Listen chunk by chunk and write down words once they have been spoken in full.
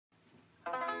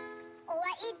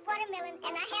watermelon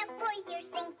and I have 4 years.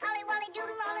 Sing Polly Wolly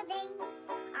Doodle all day.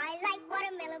 I like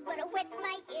watermelon, but it wets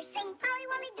my ears. Sing Polly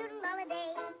Wolly Doodle all day.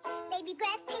 Baby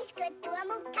grass tastes good to a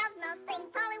moo cow's mouth. Sing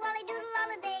Polly Wolly Doodle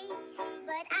all day.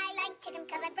 But I like chicken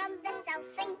 'cause I'm from the south.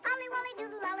 Sing Polly Wolly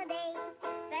Doodle all day.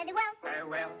 Very well,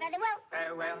 Farewell, very well,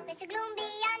 farewell. Mr. Gloom, be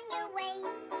on your way.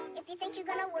 If you think you're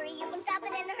gonna worry, you can stop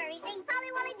it in a hurry. Sing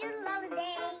Polly Wolly Doodle all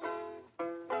day.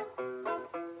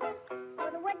 Oh,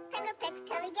 the woodpecker pecks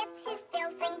till he gets his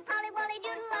fill. Sing Polly Wolly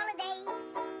Doodle all day.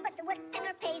 But the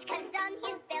woodpecker pays 'cause it's on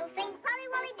his bill. Sing Polly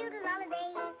Wolly Doodle all day.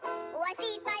 Oh, I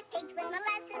feed my pigs with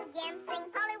molasses yams. Sing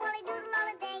Polly Wolly Doodle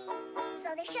all day. So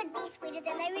they should be sweeter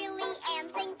than they really am.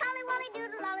 Sing Polly Wolly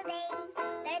Doodle all day.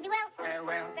 Very well,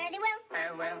 Farewell, very well,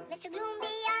 farewell. Mr. Gloom, be